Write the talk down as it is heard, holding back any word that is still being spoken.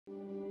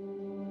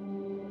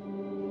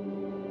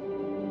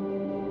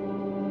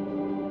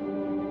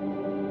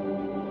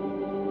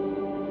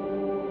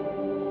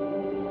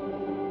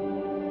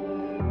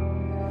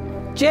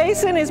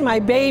Jason is my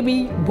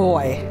baby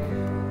boy.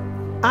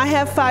 I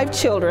have 5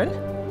 children,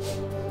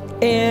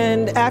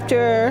 and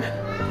after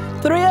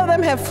 3 of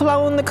them have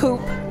flown the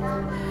coop,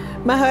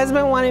 my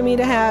husband wanted me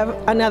to have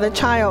another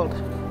child.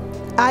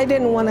 I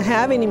didn't want to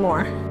have any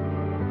more.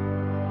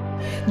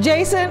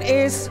 Jason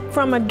is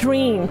from a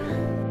dream.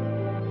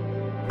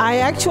 I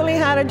actually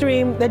had a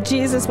dream that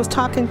Jesus was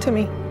talking to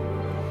me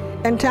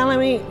and telling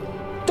me,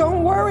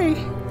 don't worry,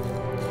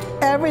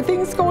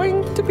 everything's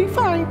going to be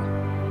fine.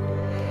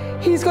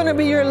 He's going to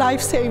be your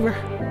lifesaver.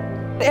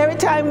 Every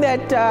time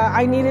that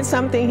I needed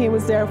something, he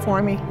was there for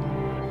me.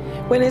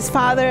 When his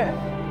father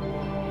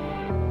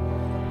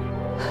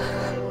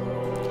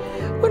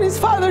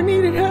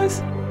needed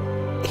us,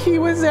 he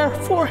was there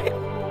for him.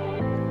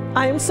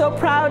 I am so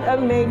proud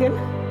of Megan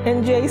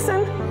and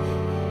Jason.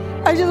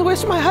 I just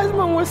wish my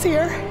husband was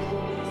here.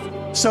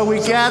 So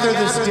we gather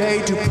this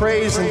day to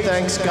praise and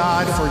thank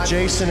God for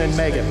Jason and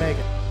Megan.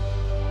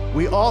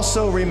 We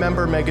also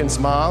remember Megan's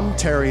mom,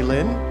 Terry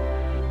Lynn,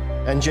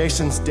 and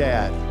Jason's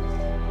dad,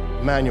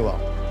 Emmanuel,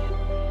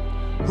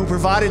 who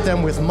provided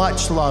them with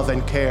much love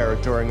and care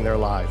during their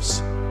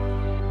lives.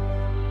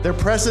 Their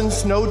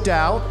presence, no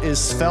doubt,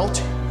 is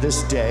felt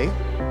this day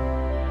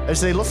as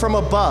they look from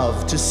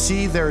above to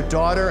see their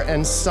daughter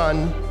and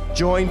son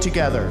joined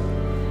together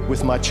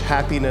with much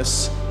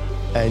happiness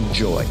and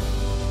joy.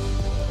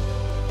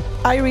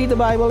 I read the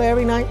Bible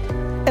every night,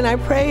 and I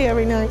pray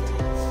every night.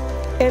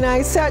 And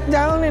I sat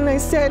down and I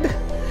said,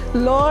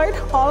 Lord,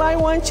 all I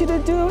want you to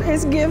do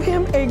is give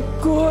him a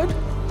good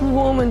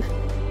woman.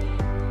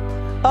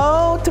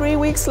 Oh, 3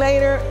 weeks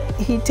later,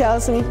 he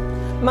tells me,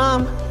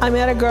 Mom, I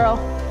met a girl.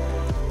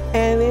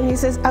 And then he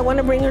says, I want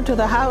to bring her to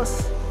the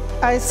house.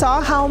 I saw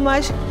how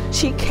much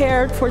she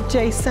cared for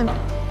Jason.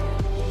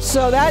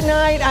 So that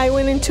night, I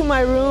went into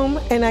my room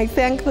and I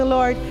thanked the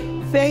Lord.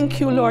 Thank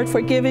you, Lord, for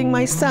giving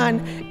my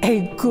son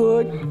a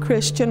good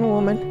Christian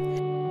woman.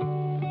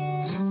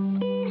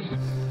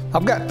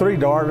 I've got 3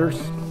 daughters,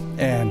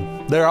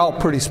 and they're all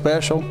pretty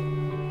special.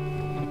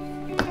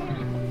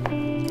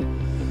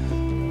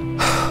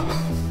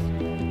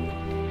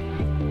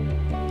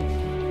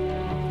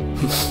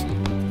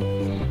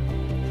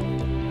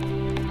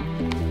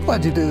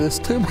 Why'd you do this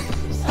to me?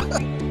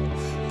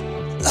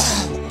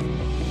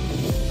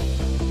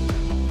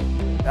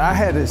 I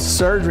had a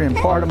surgery, and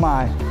part of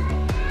my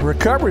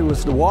recovery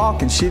was to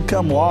walk, and she'd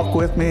come walk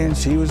with me, and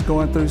she was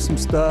going through some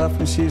stuff,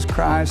 and she was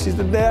crying. She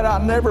said, Dad,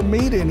 I'll never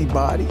meet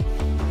anybody.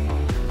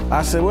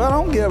 I said, well,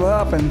 don't give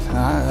up.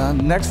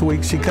 And next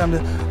week she come to,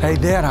 hey,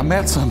 Dad, I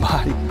met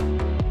somebody.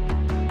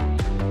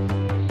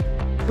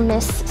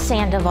 Miss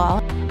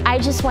Sandoval, I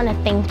just want to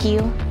thank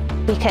you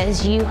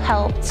because you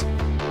helped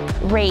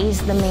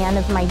raise the man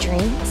of my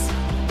dreams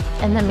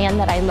and the man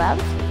that I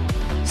love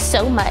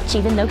so much,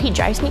 even though he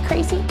drives me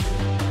crazy.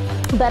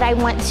 But I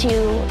want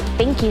to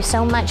thank you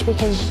so much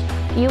because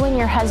you and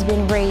your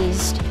husband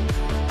raised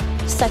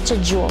such a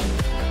jewel.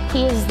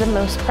 He is the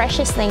most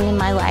precious thing in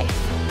my life.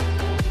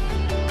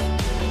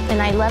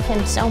 And I love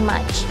him so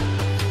much.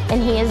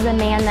 And he is the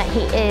man that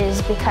he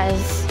is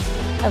because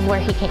of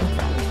where he came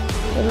from.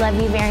 We love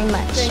you very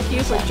much. Thank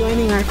you for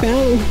joining our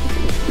family.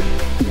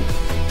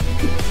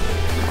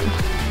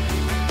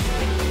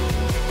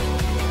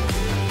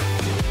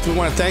 We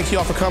want to thank you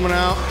all for coming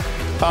out.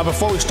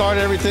 Before we start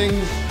everything,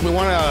 we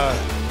want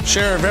to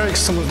share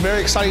some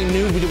very exciting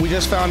news we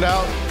just found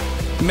out.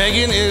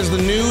 Megan is the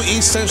new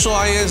East Central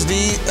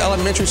ISD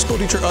Elementary School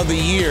Teacher of the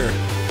Year.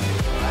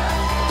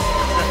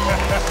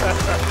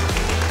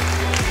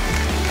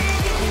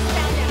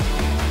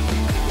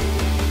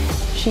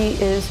 She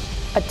is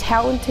a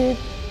talented,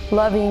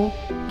 loving,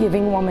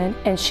 giving woman,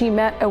 and she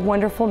met a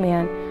wonderful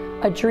man,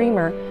 a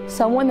dreamer,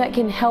 someone that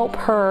can help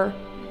her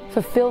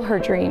fulfill her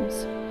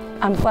dreams.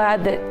 I'm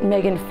glad that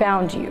Megan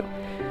found you.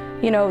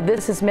 You know,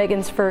 this is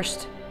Megan's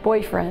first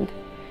boyfriend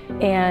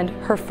and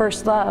her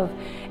first love.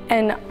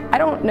 And I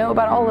don't know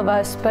about all of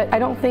us, but I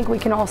don't think we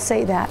can all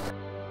say that.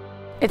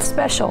 It's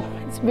special.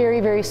 It's very,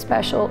 very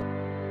special.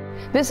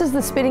 This is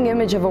the spitting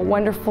image of a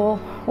wonderful,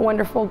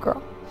 wonderful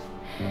girl.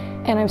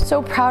 And I'm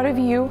so proud of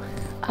you.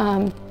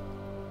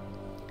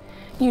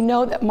 You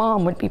know that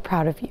Mom would be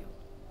proud of you.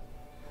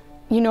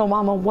 You know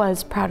Mama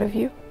was proud of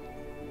you.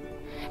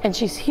 And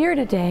she's here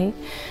today.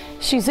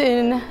 She's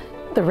in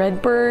the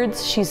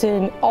Redbirds. She's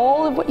in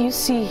all of what you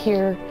see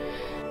here.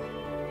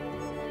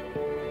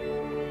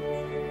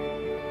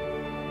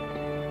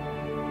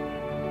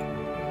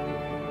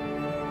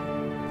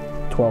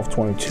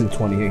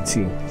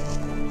 (12/22/2018).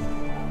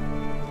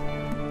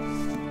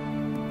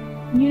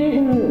 You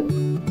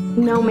didn't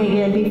know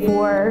Megan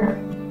before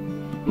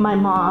my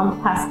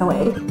mom passed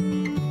away.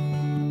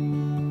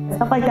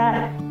 Stuff like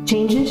that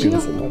changes you.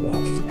 Beautiful, my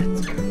love.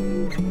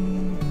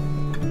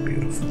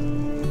 Beautiful.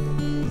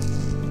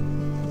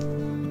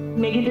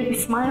 Megan didn't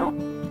smile.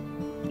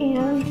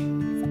 And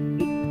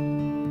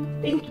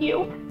thank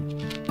you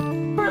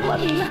for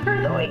loving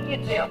her the way you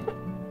do.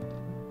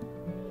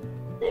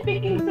 And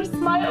making her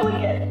smile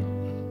again.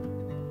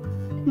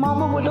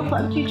 Mama would have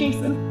loved you,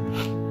 Jason.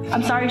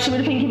 I'm sorry she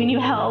would have been giving you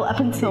hell up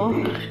until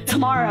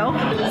tomorrow,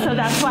 so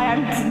that's why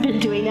I've been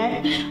doing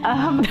it.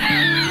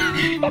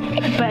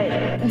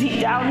 But deep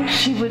down,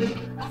 she would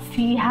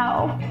see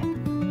how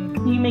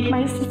you make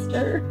my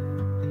sister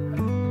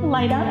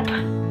light up.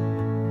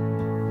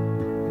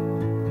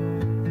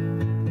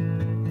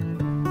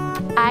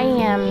 I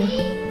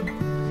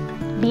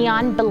am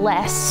beyond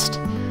blessed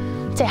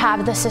to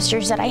have the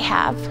sisters that I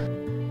have.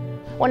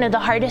 One of the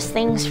hardest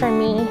things for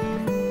me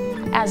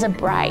as a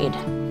bride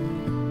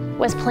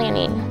was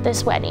planning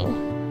this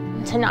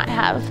wedding, to not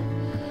have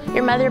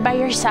your mother by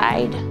your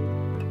side.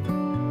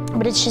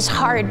 But it's just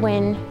hard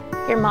when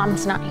your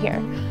mom's not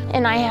here.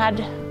 And I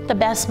had the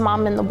best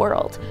mom in the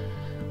world.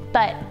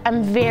 But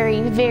I'm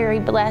very, very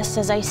blessed,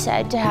 as I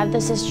said, to have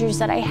the sisters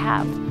that I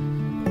have,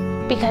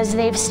 because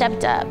they've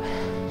stepped up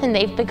and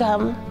they've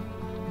become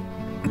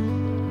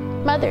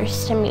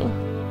mothers to me.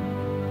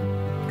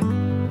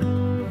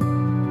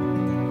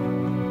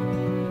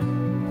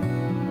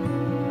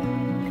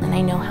 And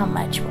I know how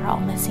much we're all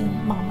missing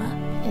Mama.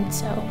 And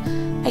so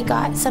I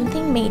got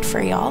something made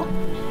for y'all.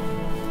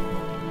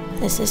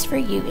 This is for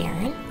you,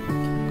 Aaron.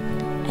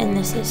 And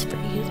this is for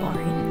you,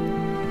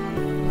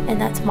 Lauren. And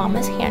that's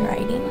Mama's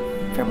handwriting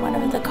from one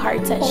of the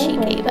cards that she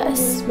gave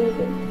us.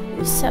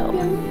 So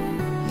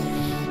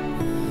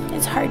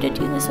it's hard to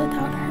do this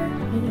without her.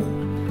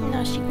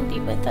 Now she can be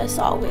with us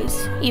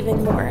always,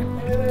 even more.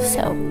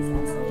 So,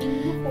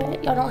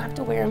 but y'all don't have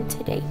to wear them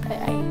today, but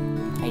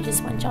I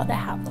just want y'all to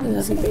have them. I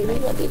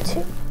love you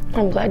too.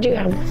 I'm glad you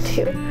have one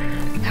too.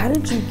 How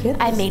did you get this?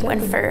 I made one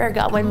for her,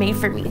 got one made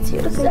for me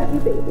too. So.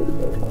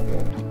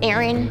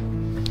 Aaron,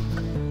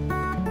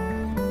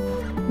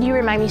 you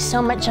remind me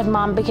so much of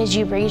Mom because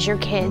you raise your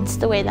kids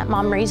the way that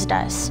Mom raised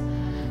us.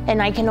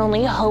 And I can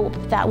only hope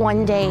that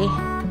one day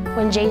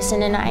when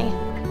Jason and I,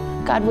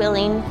 God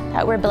willing,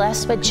 that we're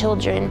blessed with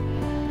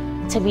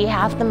children, to be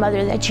half the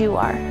mother that you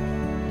are.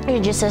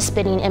 You're just a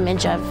spitting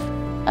image of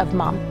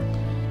Mom.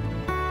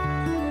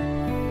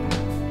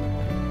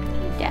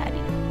 Daddy.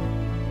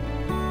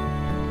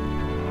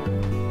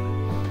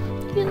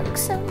 You look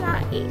so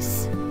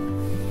nice.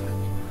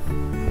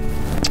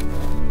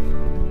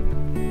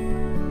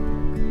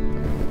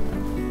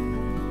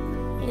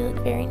 You look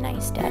very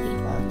nice, Daddy.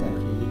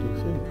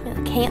 You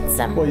look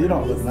handsome. Well, you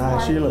don't look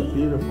nice. You look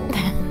beautiful.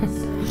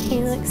 He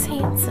looks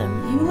handsome.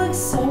 You look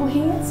so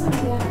handsome,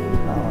 Daddy.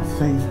 I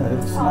think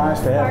it's nice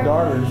to have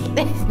daughters.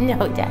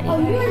 No, Daddy. Oh,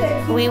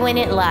 you're the We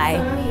wouldn't lie.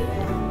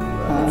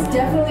 It's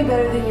definitely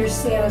better than your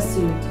Santa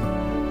suit.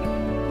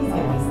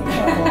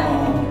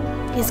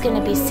 He's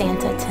gonna be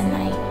Santa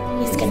tonight.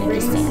 He's gonna be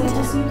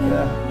Santa.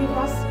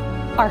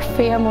 Yeah. Our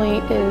family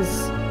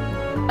is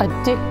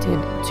addicted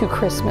to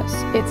Christmas.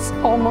 It's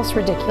almost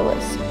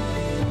ridiculous.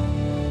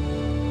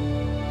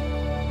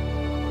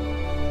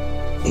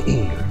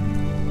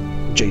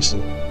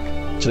 Jason,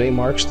 today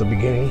marks the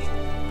beginning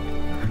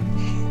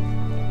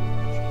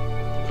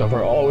of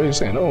our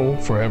always and oh,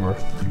 forever.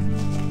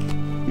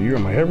 You are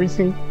my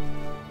everything.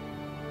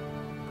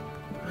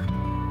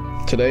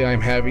 Today I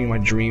am having my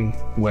dream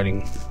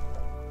wedding.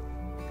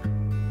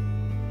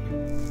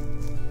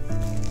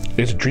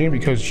 It's a dream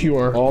because you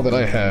are all that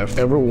I have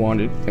ever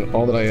wanted and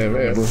all that I have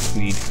ever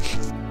needed.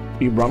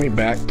 You brought me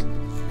back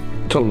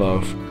to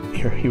love.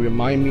 You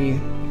remind me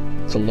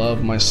to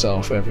love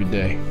myself every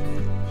day.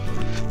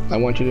 I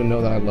want you to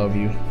know that I love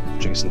you,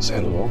 Jason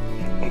Sandoval.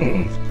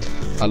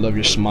 I love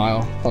your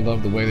smile. I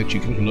love the way that you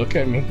can look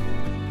at me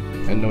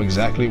and know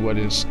exactly what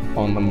is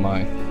on my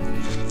mind.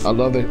 I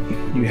love that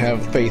you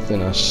have faith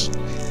in us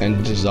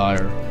and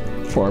desire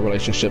for our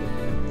relationship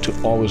to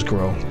always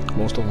grow.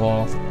 Most of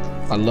all,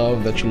 I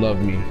love that you love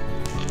me.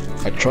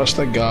 I trust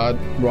that God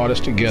brought us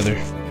together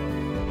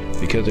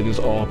because it is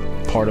all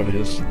part of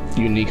His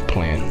unique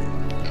plan.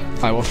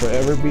 I will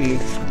forever be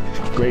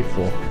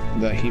grateful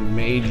that He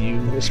made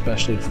you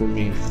especially for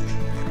me,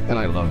 and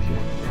I love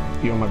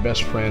you. You are my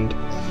best friend,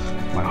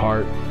 my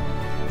heart,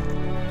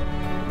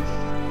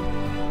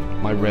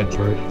 my red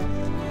bird,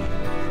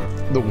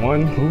 the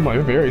one who my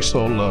very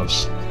soul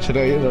loves.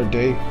 Today is our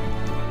day,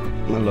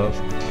 my love.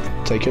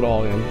 Take it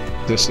all in.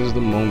 This is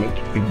the moment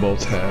we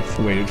both have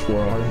waited for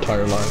our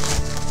entire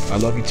lives. I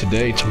love you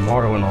today,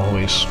 tomorrow, and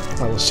always.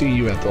 I will see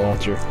you at the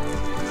altar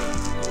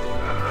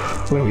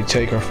when we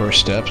take our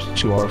first steps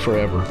to our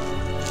forever.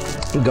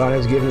 God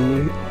has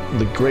given me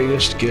the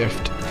greatest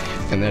gift,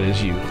 and that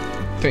is you.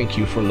 Thank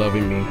you for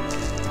loving me.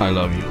 I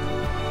love you.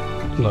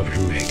 Love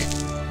your Meg.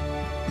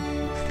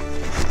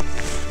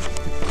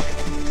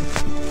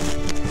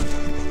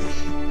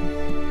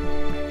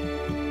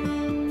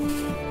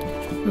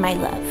 My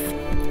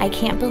love, I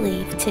can't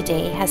believe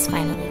today has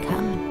finally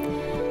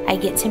come. I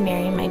get to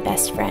marry my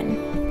best friend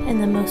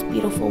and the most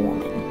beautiful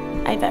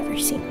woman I've ever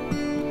seen.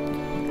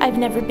 I've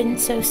never been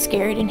so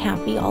scared and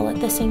happy all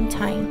at the same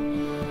time.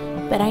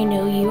 But I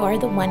know you are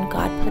the one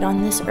God put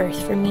on this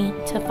earth for me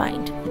to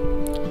find.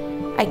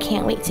 I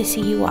can't wait to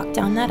see you walk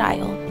down that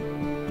aisle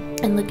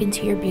and look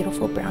into your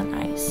beautiful brown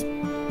eyes.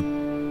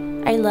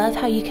 I love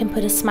how you can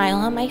put a smile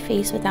on my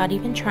face without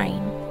even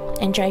trying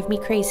and drive me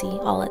crazy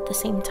all at the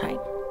same time.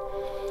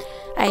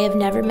 I have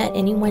never met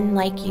anyone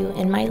like you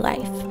in my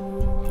life.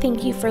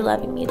 Thank you for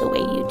loving me the way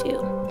you do.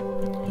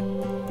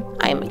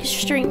 I am an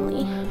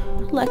extremely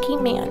lucky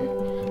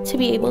man to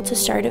be able to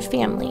start a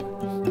family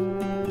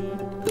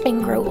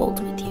and grow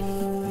old with you.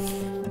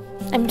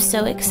 I'm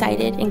so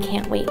excited and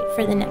can't wait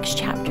for the next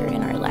chapter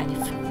in our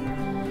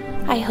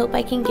life. I hope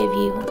I can give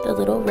you the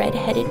little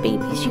red-headed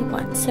babies you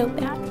want so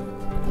bad,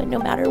 but no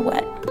matter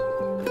what,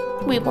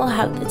 we will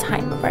have the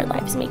time of our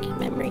lives making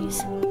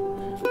memories.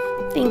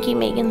 Thank you,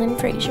 Megan Lynn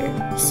Frazier,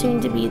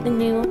 soon to be the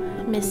new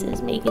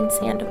Mrs. Megan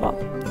Sandoval.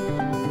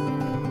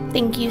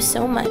 Thank you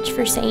so much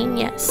for saying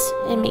yes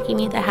and making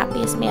me the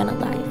happiest man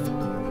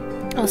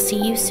alive. I'll see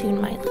you soon,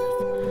 my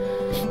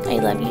love. I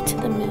love you to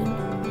the moon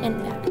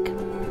and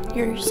back.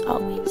 Yours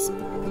always,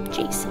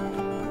 Jason.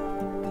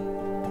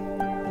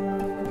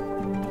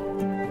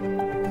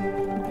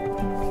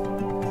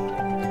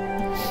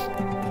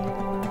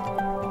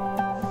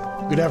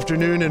 Good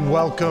afternoon and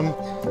welcome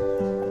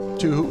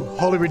to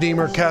Holy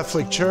Redeemer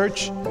Catholic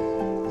Church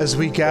as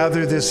we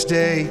gather this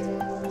day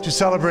to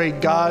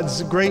celebrate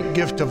God's great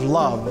gift of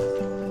love,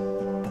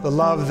 the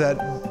love that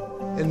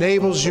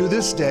enables you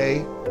this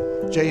day,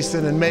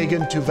 Jason and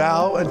Megan, to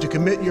vow and to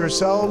commit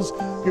yourselves,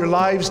 your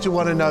lives to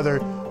one another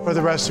for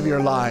the rest of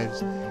your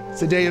lives.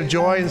 It's a day of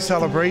joy and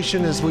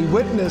celebration as we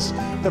witness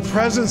the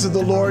presence of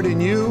the Lord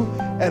in you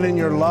and in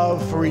your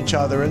love for each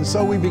other. And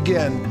so we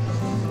begin.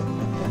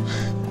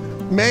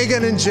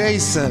 Megan and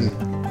Jason.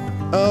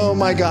 Oh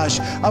my gosh.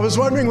 I was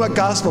wondering what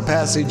gospel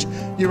passage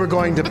you were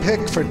going to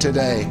pick for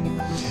today.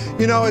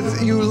 You know,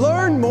 you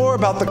learn more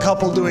about the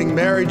couple doing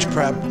marriage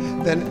prep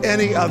than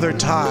any other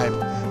time.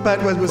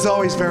 But what was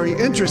always very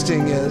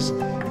interesting is,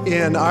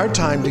 in our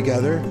time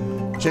together,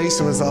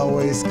 Jason was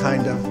always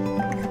kind of,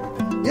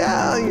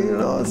 yeah, you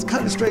know, it's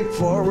kind of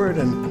straightforward,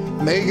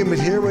 and Megan would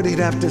hear what he'd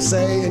have to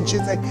say, and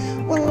she'd say,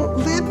 well,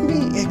 let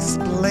me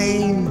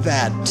explain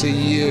that to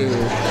you.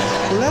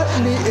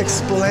 Let me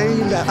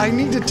explain that. I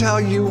need to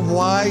tell you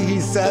why he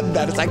said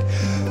that. It's like,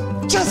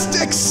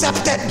 just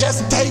accept it,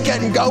 just take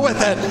it and go with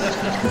it.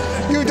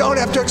 You don't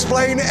have to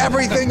explain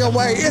everything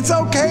away. It's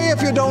okay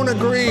if you don't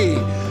agree.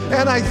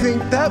 And I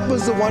think that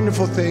was the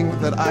wonderful thing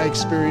that I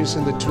experienced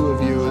in the two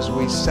of you as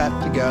we sat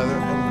together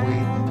and we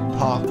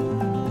talked.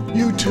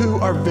 You two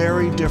are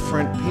very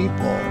different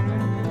people.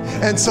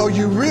 And so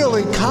you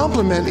really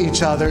complement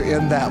each other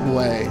in that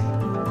way.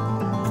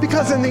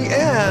 Because in the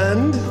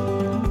end,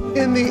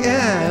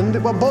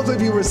 what both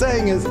of you were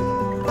saying is,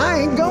 I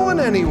ain't going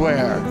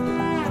anywhere.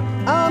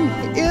 I'm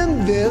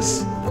in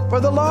this for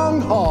the long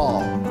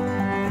haul.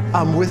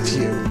 I'm with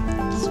you.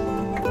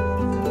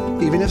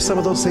 Even if some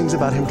of those things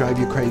about him drive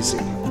you crazy.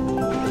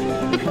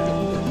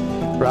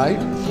 Right?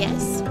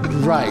 Yes.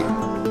 Right.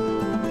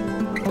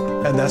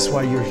 And that's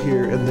why you're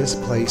here in this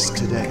place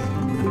today.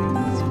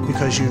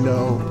 Because you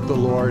know the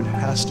Lord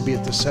has to be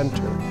at the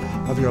center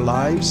of your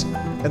lives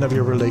and of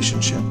your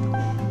relationship.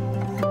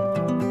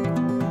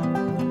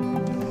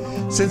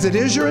 Since it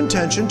is your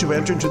intention to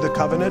enter into the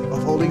covenant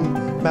of holy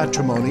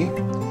matrimony,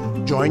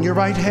 join your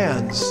right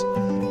hands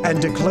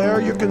and declare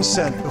your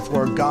consent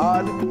before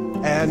God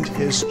and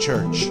His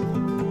church.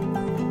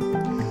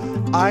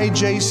 I,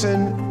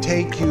 Jason,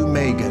 take you,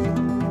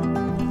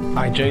 Megan.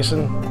 I,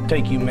 Jason,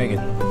 take you,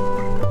 Megan,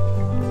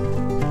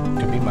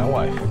 to be my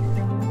wife.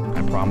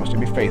 I promise to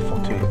be faithful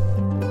to you,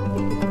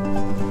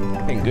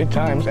 in good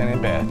times and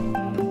in bad,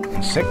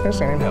 in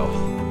sickness and in health,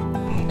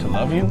 to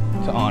love you,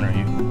 to honor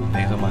you, the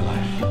days of my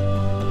life.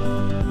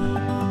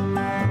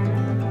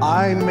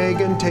 I,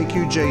 Megan, take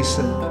you,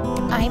 Jason.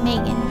 I,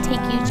 Megan,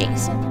 take you,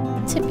 Jason,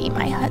 to be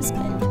my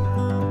husband.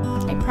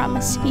 I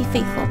promise to be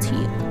faithful to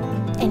you,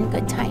 in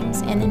good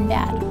times and in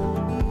bad,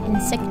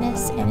 in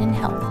sickness and in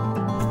health,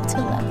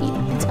 to love you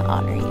and to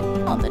honor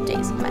you all the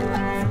days of my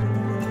life.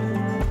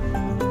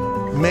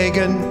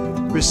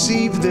 Megan,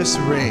 receive this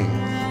ring.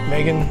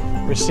 Megan,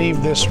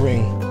 receive this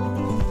ring,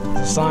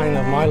 the sign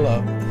of my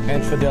love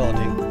and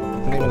fidelity.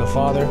 In the name of the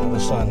Father, the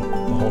Son, and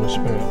the Holy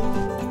Spirit.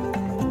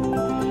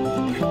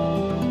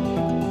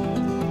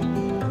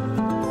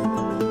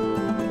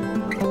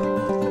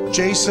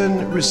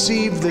 Jason,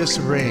 receive this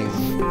ring.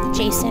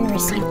 Jason,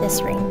 receive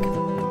this ring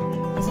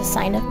as a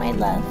sign of my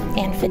love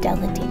and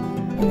fidelity.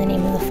 In the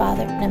name of the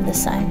Father, and of the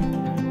Son,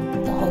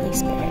 and the Holy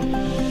Spirit.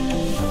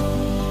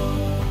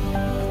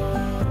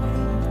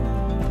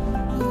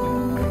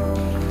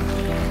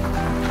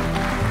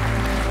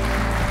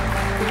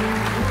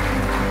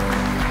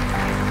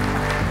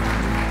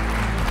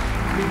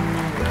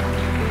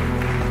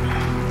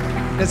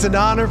 It's an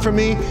honor for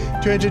me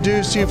to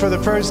introduce you for the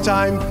first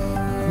time,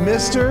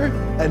 Mr.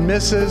 and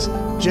Mrs.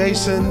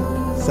 Jason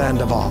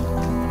Sandoval.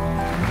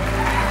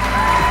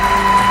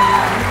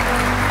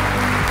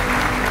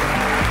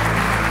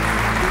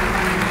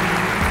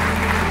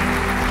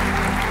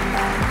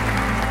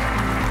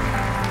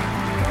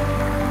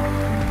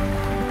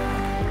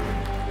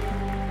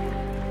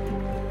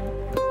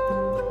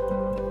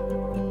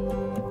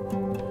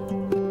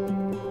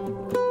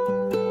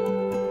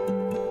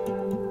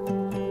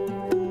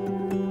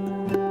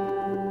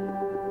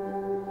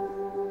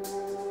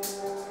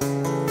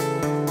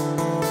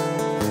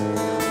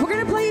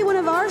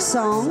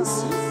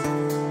 songs.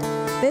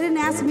 They didn't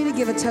ask me to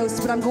give a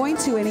toast, but I'm going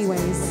to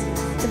anyways.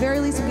 At the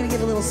very least, I'm going to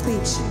give a little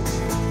speech.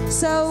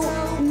 So,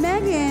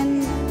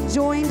 Megan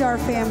joined our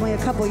family a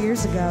couple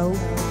years ago.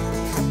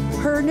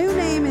 Her new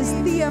name is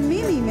Thea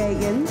Mimi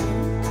Megan,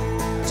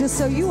 just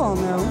so you all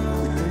know.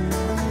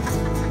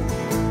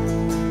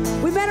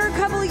 We met her a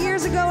couple of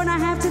years ago, and I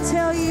have to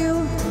tell you,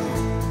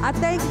 I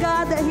thank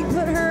God that he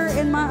put her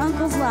in my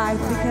uncle's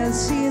life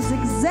because she is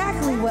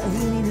exactly what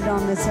he needed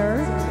on this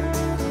earth.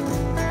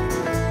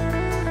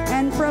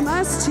 And from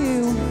us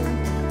two,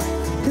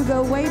 who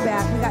go way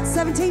back, we got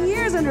 17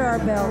 years under our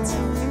belt.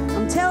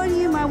 I'm telling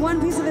you, my one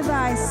piece of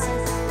advice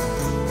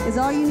is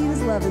all you need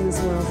is love in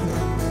this world.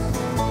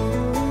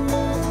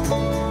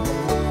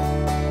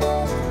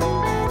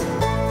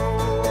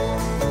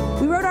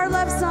 We wrote our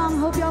love song,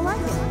 hope y'all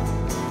like it.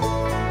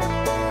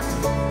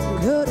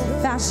 Good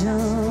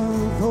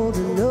old-fashioned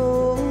golden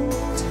note,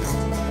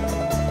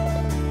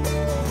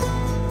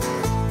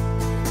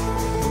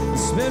 a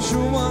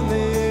special one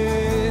is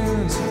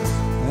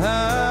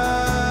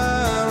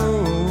I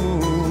wrote.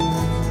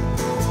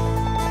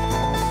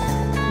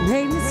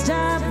 Made me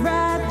stop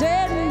right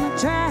dead in my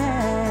tracks.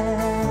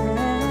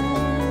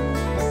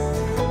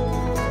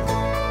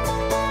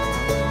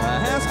 I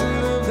asked for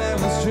love that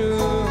was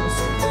just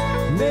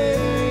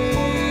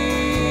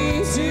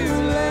made to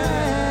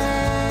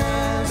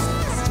last.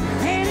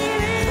 And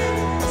it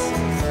is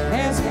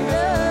as it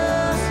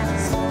does.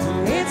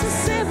 It's a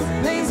simple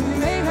place to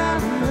make our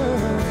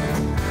love.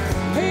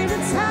 In a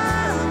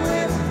time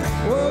when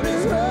What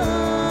is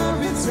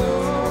love? It's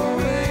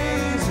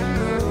always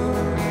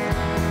enough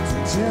to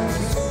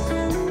just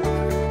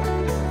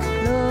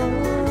love.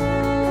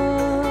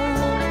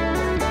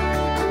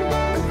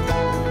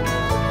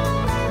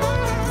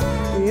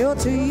 You're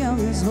too young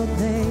is what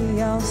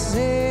they all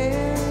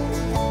say.